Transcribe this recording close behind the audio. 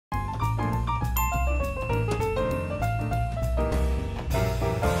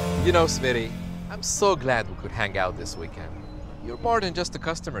You know, Smitty, I'm so glad we could hang out this weekend. You're more than just a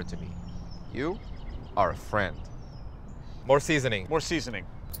customer to me. You are a friend. More seasoning. More seasoning.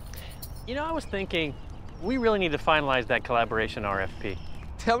 You know, I was thinking, we really need to finalize that collaboration RFP.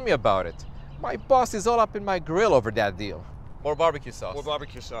 Tell me about it. My boss is all up in my grill over that deal. More barbecue sauce. More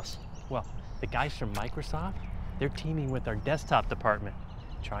barbecue sauce. Well, the guys from Microsoft, they're teaming with our desktop department,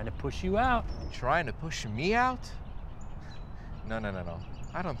 trying to push you out. Trying to push me out? No.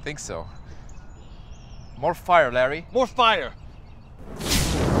 I don't think so. More fire, Larry. More fire.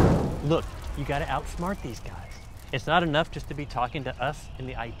 Look, you gotta outsmart these guys. It's not enough just to be talking to us in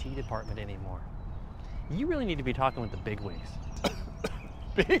the IT department anymore. You really need to be talking with the bigwigs.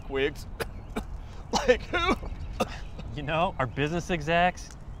 Bigwigs? Like who? You know, our business execs,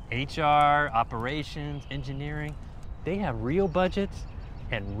 HR, operations, engineering, they have real budgets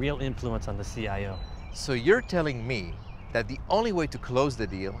and real influence on the CIO. So you're telling me that the only way to close the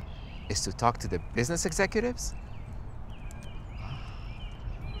deal is to talk to the business executives?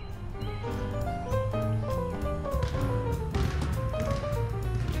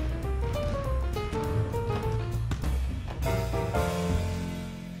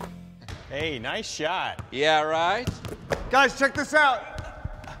 Hey, nice shot. Yeah, right? Guys, check this out.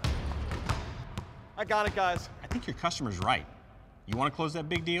 I got it, guys. I think your customer's right. You want to close that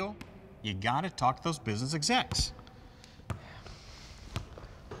big deal? You got to talk to those business execs.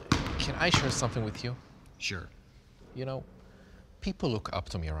 Can I share something with you? Sure. You know, people look up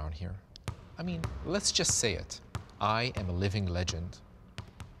to me around here. I mean, let's just say it. I am a living legend.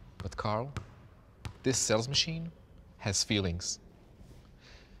 But Carl, this sales machine has feelings.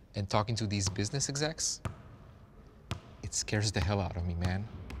 And talking to these business execs, it scares the hell out of me, man.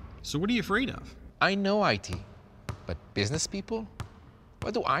 So what are you afraid of? I know IT, but business people?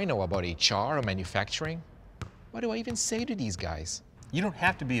 What do I know about HR or manufacturing? What do I even say to these guys? You don't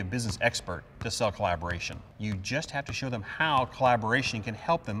have to be a business expert to sell collaboration. You just have to show them how collaboration can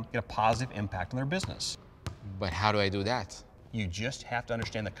help them get a positive impact on their business. But how do I do that? You just have to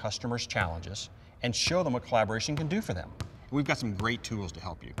understand the customer's challenges and show them what collaboration can do for them. We've got some great tools to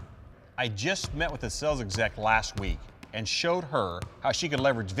help you. I just met with a sales exec last week and showed her how she could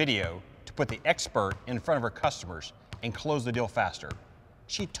leverage video to put the expert in front of her customers and close the deal faster.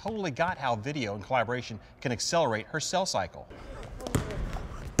 She totally got how video and collaboration can accelerate her sales cycle.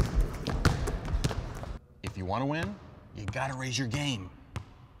 If you want to win, you got to raise your game.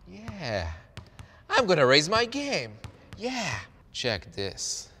 Yeah, I'm gonna raise my game. Yeah, check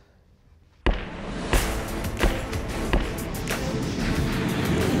this.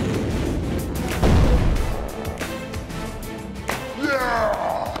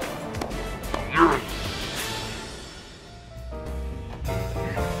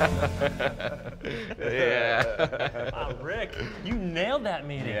 Yeah. Wow, Rick, you nailed that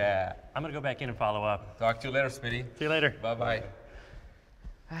meeting. Yeah. I'm gonna go back in and follow up. Talk to you later, Smitty. See you later. Bye-bye.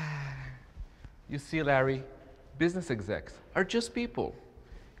 You see, Larry, business execs are just people.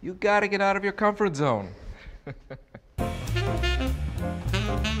 You gotta get out of your comfort zone.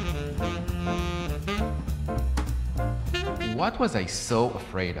 What was I so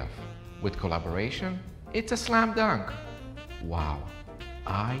afraid of? With collaboration, it's a slam dunk. Wow,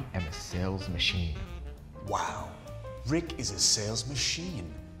 I am a sales machine. Wow, Rick is a sales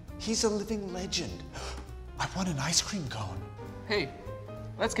machine. He's a living legend. I want an ice cream cone. Hey,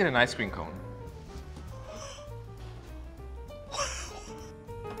 let's get an ice cream cone.